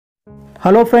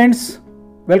Hello friends,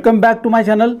 welcome back to my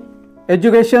channel.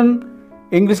 Education,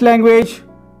 English language,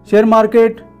 share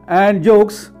market and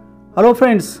jokes. Hello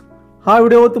friends, हा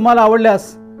video तुम्हाला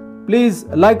आवडल्यास please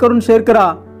like करून share करा.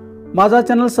 माझा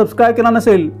channel subscribe केला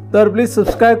नसेल तर प्लीज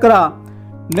सबस्क्राइब करा.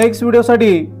 नेक्स्ट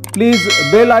व्हिडिओसाठी प्लीज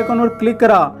बेल आयकॉनवर क्लिक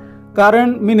करा,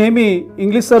 कारण मी नेहमी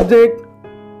इंग्लिश सब्जेक्ट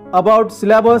अबाउट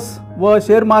सिलेबस व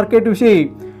शेअर मार्केट विषयी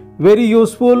व्हेरी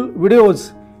यूजफुल व्हिडिओज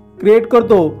क्रिएट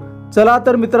करतो. चला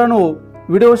तर मित्रांनो,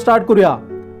 व्हिडिओ स्टार्ट करूया.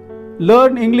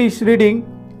 Learn English reading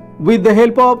with the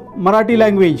help of Marathi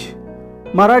language.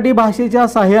 Marathi भाषेच्या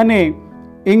सहाय्याने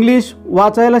इंग्लिश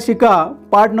वाचायला शिका.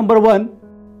 Part number 1.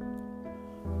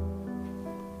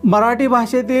 मराठी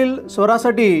भाषेतील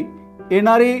स्वरासाठी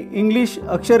येणारी इंग्लिश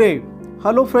अक्षरे.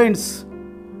 हॅलो फ्रेंड्स,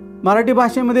 मराठी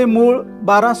भाषेमध्ये मूळ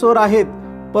 12 स्वर आहेत,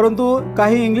 परंतु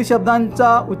काही इंग्लिश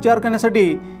शब्दांचा उच्चार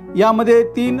करण्यासाठी यामध्ये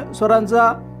 3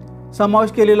 स्वरांचा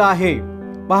समावेश केलेला आहे.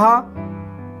 पहा,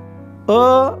 अ,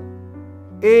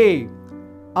 ए,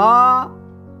 आ,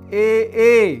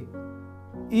 ए,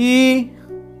 ई,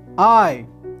 आय.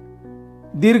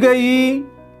 दीर्घ ई,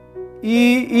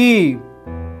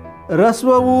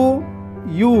 ऱ्स्व उ,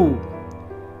 यू.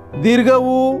 दीर्घ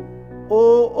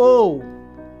ओ,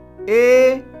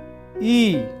 ए,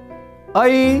 ई.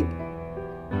 ऐ,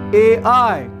 ए,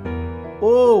 आय.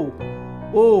 ओ,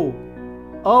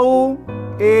 औ,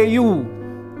 ए, यू.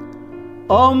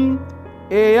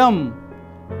 A,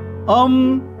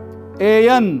 A,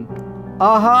 N.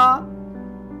 आहा,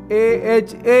 ए,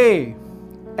 एच, ए.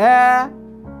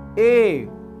 ए,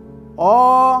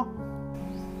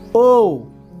 ओ.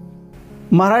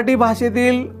 मराठी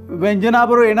भाषेतील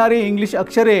व्यंजनाबरोबर येणारी इंग्लिश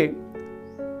अक्षरे.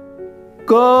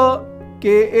 क,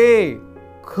 के, ए.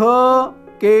 ख,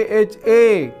 के, एच,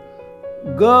 ए.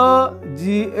 ग,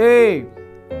 जी, ए.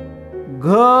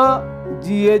 घ,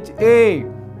 जी, एच, ए.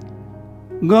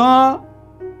 ङ,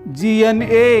 जी, एन,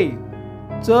 ए.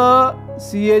 च,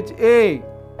 सी, एच, ए.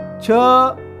 छ,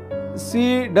 सी,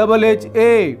 डबल एच,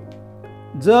 ए.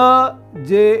 ज,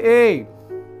 जे, ए.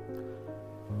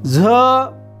 झ,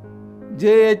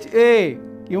 जे, एच, ए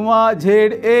किंवा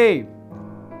झेड, ए.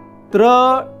 त्र,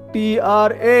 टी,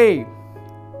 आर, ए.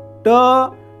 ट,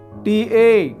 टी,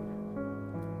 ए.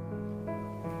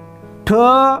 ठ,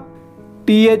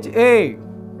 टी, एच, ए.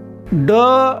 ड,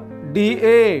 डी,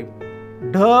 ए.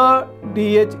 ढ, डी,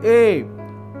 एच, ए.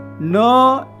 न,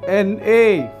 एन,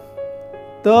 ए.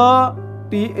 त,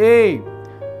 टी, ए.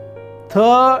 थ,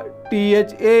 T,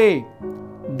 H, A.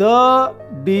 The,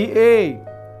 D, ए.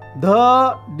 ध,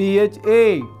 डी, एच,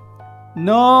 ए.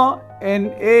 न, एन,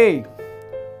 ए.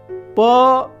 प,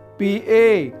 पी,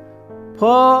 ए.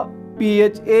 फ, पी,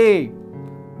 एच, ए.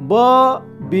 ब,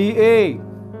 बी, ए.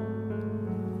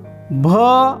 भ,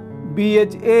 बी,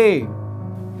 एच, ए.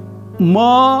 म,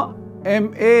 एम,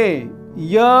 ए.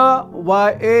 य,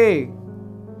 वाय, ए.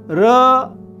 र,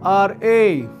 आर,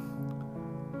 ए.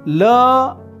 ल,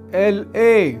 एल,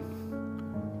 ए.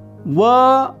 व,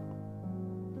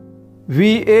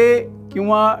 व्ही, ए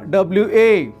किंवा डब्ल्यू,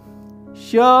 ए.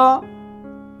 श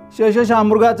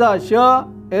शामृगाचा श,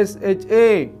 एस, एच,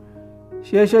 ए.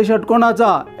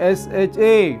 षटकोणाचा एस, एच,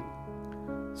 ए.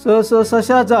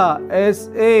 सशाचा एस,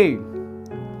 ए.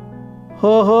 ह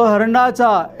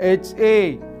हरणाचा एच,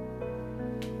 ए.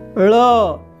 ळ,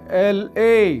 एल,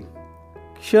 ए.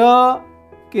 क्ष,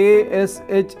 के, एस,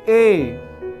 एच, ए.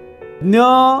 ज्ञ,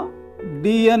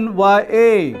 डी, एन, वाय,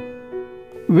 ए.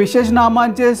 विशेष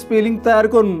नामांचे स्पेलिंग तयार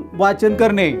करून वाचन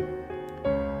करणे.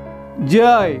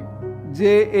 जय,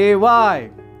 जे, ए, वाय.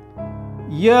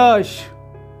 यश,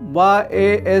 वाय,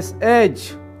 ए, एस,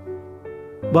 एच.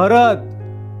 भरत,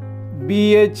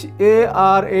 बी, एच, ए,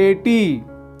 आर, ए, T.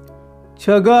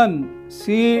 Chhagan,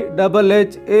 C, double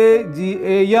H, ए, जी,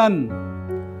 ए, एन.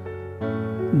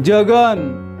 जगन,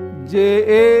 जे,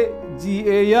 ए, जी,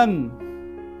 ए, एन.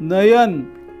 नयन,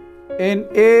 एन,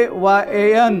 ए, वाय,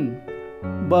 ए, एन.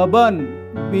 बबन,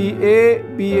 बी, ए,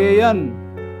 बी, ए, एन.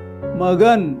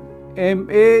 मगन, एम,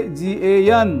 ए, जी, ए,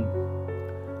 एन.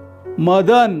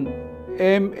 मदन,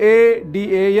 एम, ए, डी,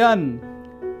 ए, एन.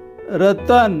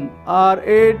 रतन, आर,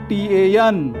 ए, टी, ए,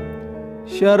 एन.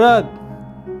 शरद,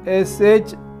 एस,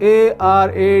 एच, ए, R,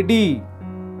 ए, D.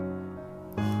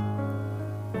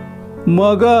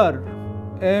 मगर,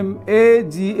 M, ए,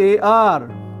 जी, ए, R.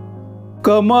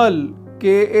 Kamal,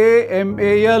 के, ए, M,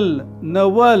 ए, L.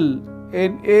 नवल,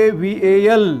 N, ए, V, ए,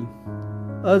 L.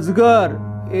 अजगर,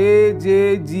 ए,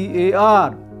 जे, जी, ए,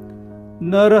 R.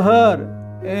 Narhar,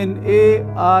 N,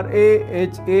 ए, R, ए,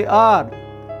 H, ए, R.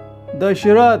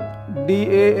 Dasharath, D,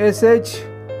 ए, S, H,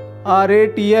 R, ए,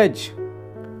 T, H.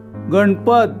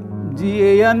 Ganpat, जी,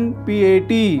 ए, N, P, ए,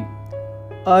 T.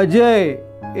 Ajay,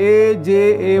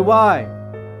 AJAY,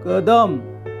 Kadam,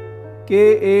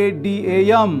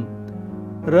 KADAM,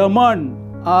 Raman,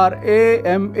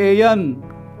 RAMAN,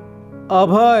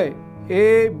 Abhay,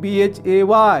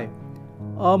 ABHAY,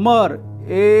 Amar,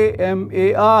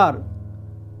 AMAR,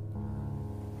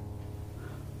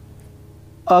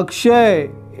 Akshay,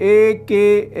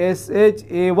 AKSHAY.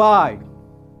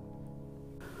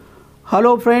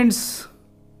 Hello friends,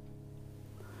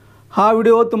 हा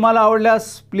video तुम्हाला आवडल्यास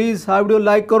please हा video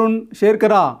like करून share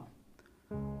करा.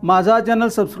 माझा channel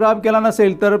subscribe केला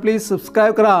नसेल तर प्लीज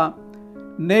सबस्क्राईब करा.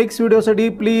 नेक्स्ट व्हिडिओसाठी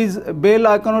प्लीज बेल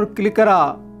आयकॉनवर क्लिक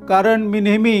करा, कारण मी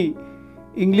नेहमी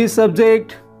इंग्लिश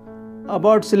सब्जेक्ट,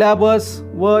 अबाउट सिलेबस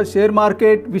व शेअर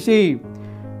मार्केट विषयी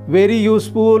व्हेरी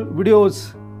युजफुल व्हिडिओज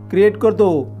क्रिएट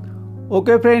करतो.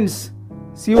 Okay friends,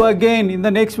 C you again in the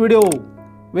next video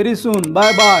very soon.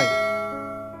 Bye bye.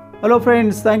 Hello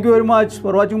friends, thank you very much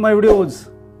for watching my videos.